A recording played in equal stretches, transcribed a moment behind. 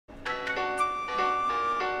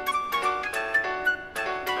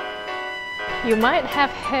You might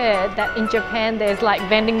have heard that in Japan there's like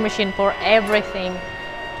vending machine for everything.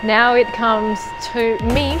 Now it comes to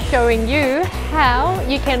me showing you how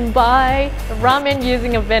you can buy ramen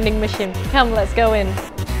using a vending machine. Come, let's go in.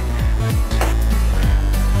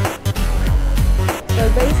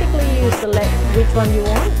 So basically you select which one you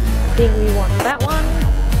want. I think we want that one.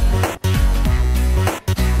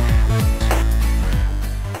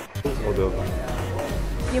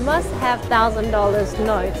 You must have $1,000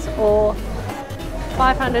 notes or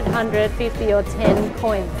 500, 100, 50 or 10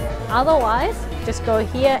 coins. Otherwise, just go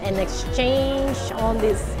here and exchange on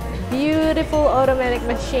this beautiful automatic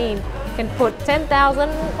machine. You can put 10,000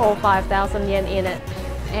 or 5,000 yen in it.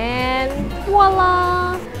 And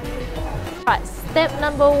voila! Right, step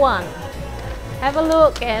number 1. Have a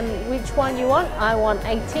look and which one you want. I want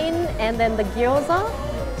 18 and then the gyoza.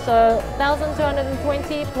 So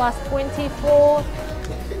 1,220 plus 24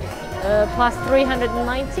 plus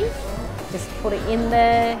 390. Just put it in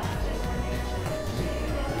there.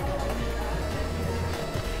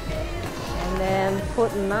 And then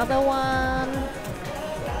put another one.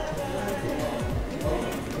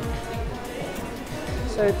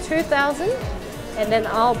 So 2,000. And then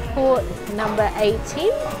I'll put number 18.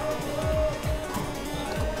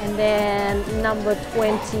 And then number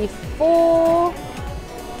 24.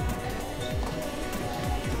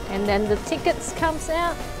 And then the tickets comes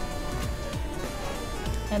out.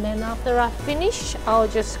 And then after I finish, I'll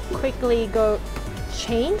just quickly go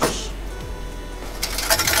change.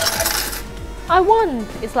 I won!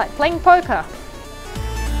 It's like playing poker.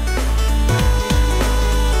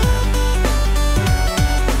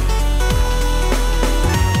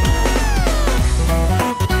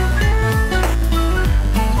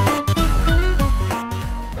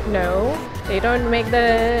 No, they don't make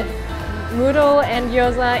the noodle and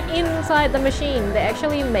gyoza inside the machine. They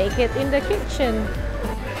actually make it in the kitchen.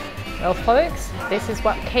 Well folks, this is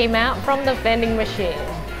what came out from the vending machine.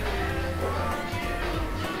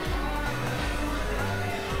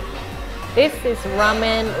 This is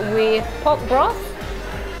ramen with pork broth.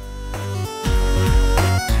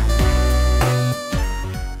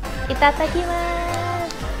 Itadakimasu!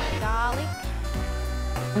 Garlic.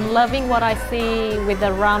 I'm loving what I see with the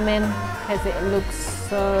ramen because it looks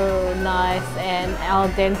so nice and al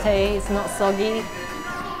dente, it's not soggy.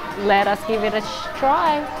 Let us give it a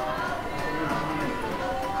try.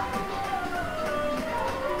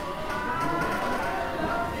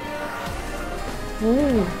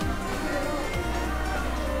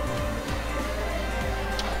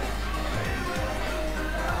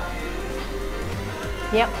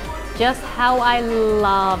 Yep, just how I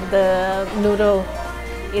love the noodle.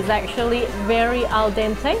 It's actually very al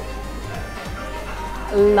dente.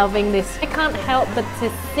 Loving this. I can't help but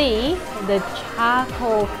to see the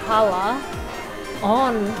charcoal color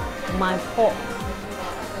on my pork.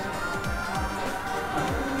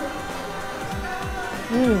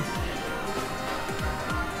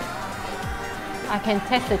 I can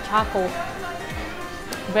taste the charcoal.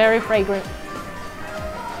 Very fragrant.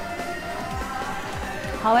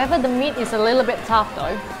 However, the meat is a little bit tough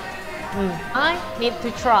though. I need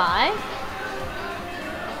to try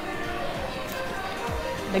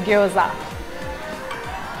the gyoza.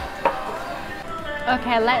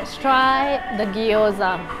 Okay, let's try the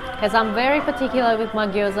gyoza. Because I'm very particular with my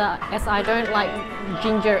gyoza as I don't like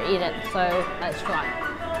ginger in it. So let's try.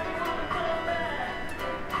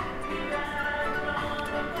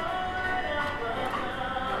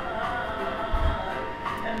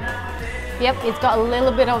 Yep, it's got a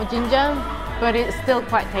little bit of ginger, but it's still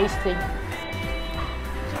quite tasty.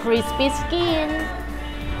 Crispy skin.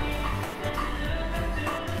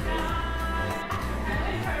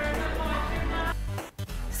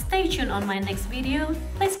 Stay tuned on my next video.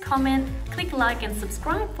 Please comment, click like and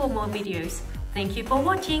subscribe for more videos. Thank you for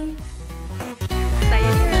watching.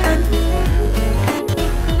 Sayonara.